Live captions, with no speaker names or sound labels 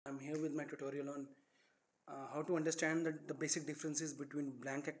here with my tutorial on how to understand the basic differences between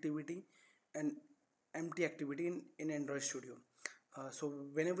blank activity and empty activity in Android Studio. So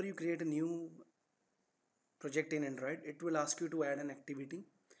whenever you create a new project in Android, it will ask you to add an activity.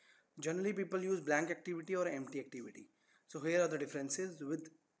 Generally people use blank activity or empty activity. So here are the differences with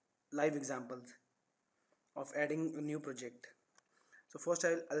live examples of adding a new project. So first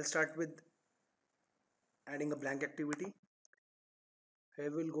I'll start with adding a blank activity.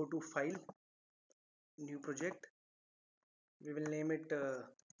 Here we'll go to file, new project. We will name it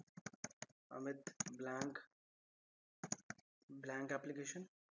Amit blank application,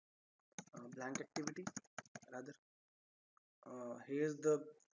 blank activity rather. Here's the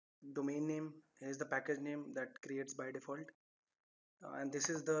domain name, here's the package name that creates by default, and this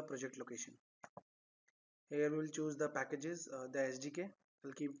is the project location. Here we'll choose the packages, the SDK.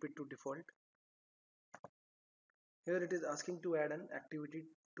 We'll keep it to default. Here it is asking to add an activity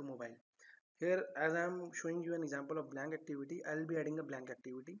to mobile. Here, as I am showing you an example of blank activity, I'll be adding a blank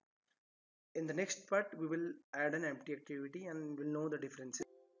activity. In the next part we will add an empty activity and we'll know the differences.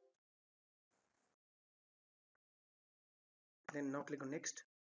 Then now click on next.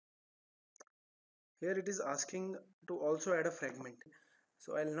 Here it is asking to also add a fragment.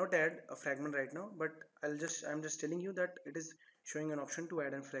 So I'll not add a fragment right now, but I'm just telling you that it is showing an option to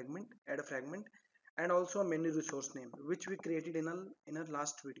add a fragment, and also a menu resource name, which we created in our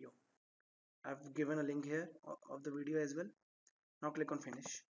last video. I've given a link here of the video as well. Now click on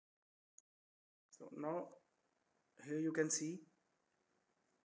finish. So now here you can see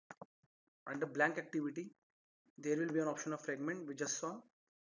under blank activity there will be an option of fragment we just saw.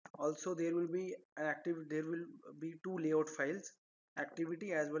 Also there will be two layout files,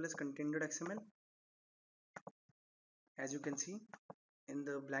 activity as well as content.xml, as you can see in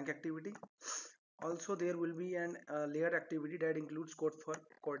the blank activity. Also there will be an layered activity that includes code for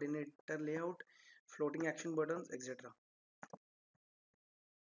coordinator layout, floating action buttons, etc.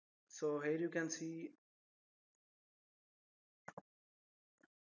 So here you can see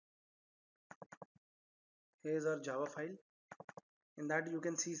here's our Java file. In that you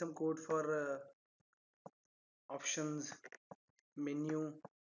can see some code for options, menu,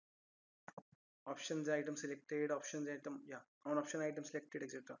 options item selected, options item, on option item selected,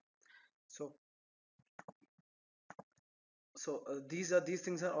 etc. So these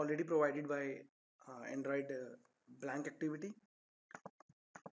things are already provided by Android blank activity.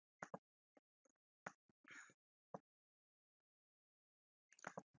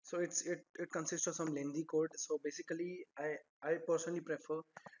 So it consists of some lengthy code. So basically I personally prefer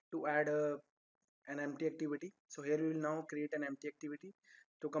to add an empty activity. So here we will now create an empty activity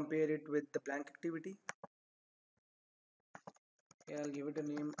to compare it with the blank activity. Here I'll give it a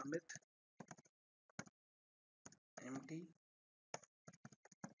name, Amit empty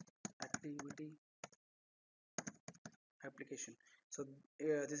activity application. So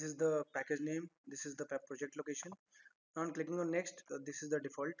this is the package name, this is the project location. Now on clicking on next, this is the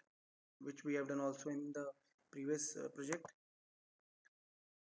default which we have done also in the previous project.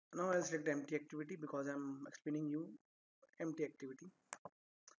 Now I'll select empty activity because I'm explaining you empty activity.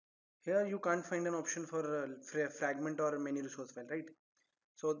 Here you can't find an option for fragment or menu resource file, right?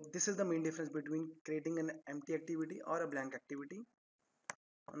 So this is the main difference between creating an empty activity or a blank activity.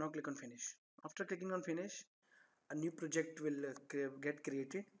 Now click on finish. After clicking on finish, a new project will get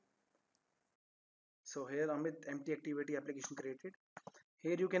created. So here Amit empty activity application created.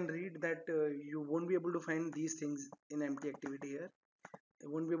 Here you can read that you won't be able to find these things in empty activity. Here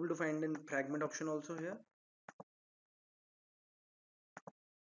you won't be able to find in fragment option also here.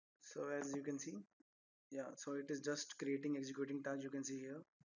 So as you can see, so it is just creating executing task, you can see here.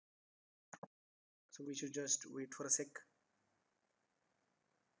 So we should just wait for a sec.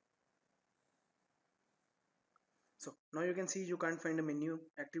 So now you can see you can't find a menu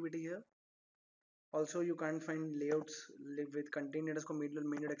activity here. Also you can't find layouts with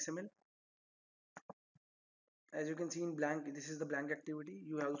content_menu.xml. As you can see in blank, this is the blank activity.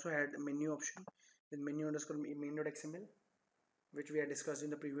 You also had a menu option with menu_main.xml, which we had discussed in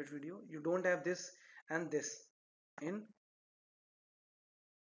the previous video. You don't have this and this in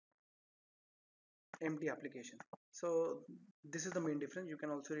empty application. So this is the main difference. You can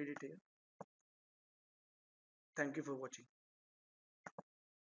also read it here. Thank you for watching.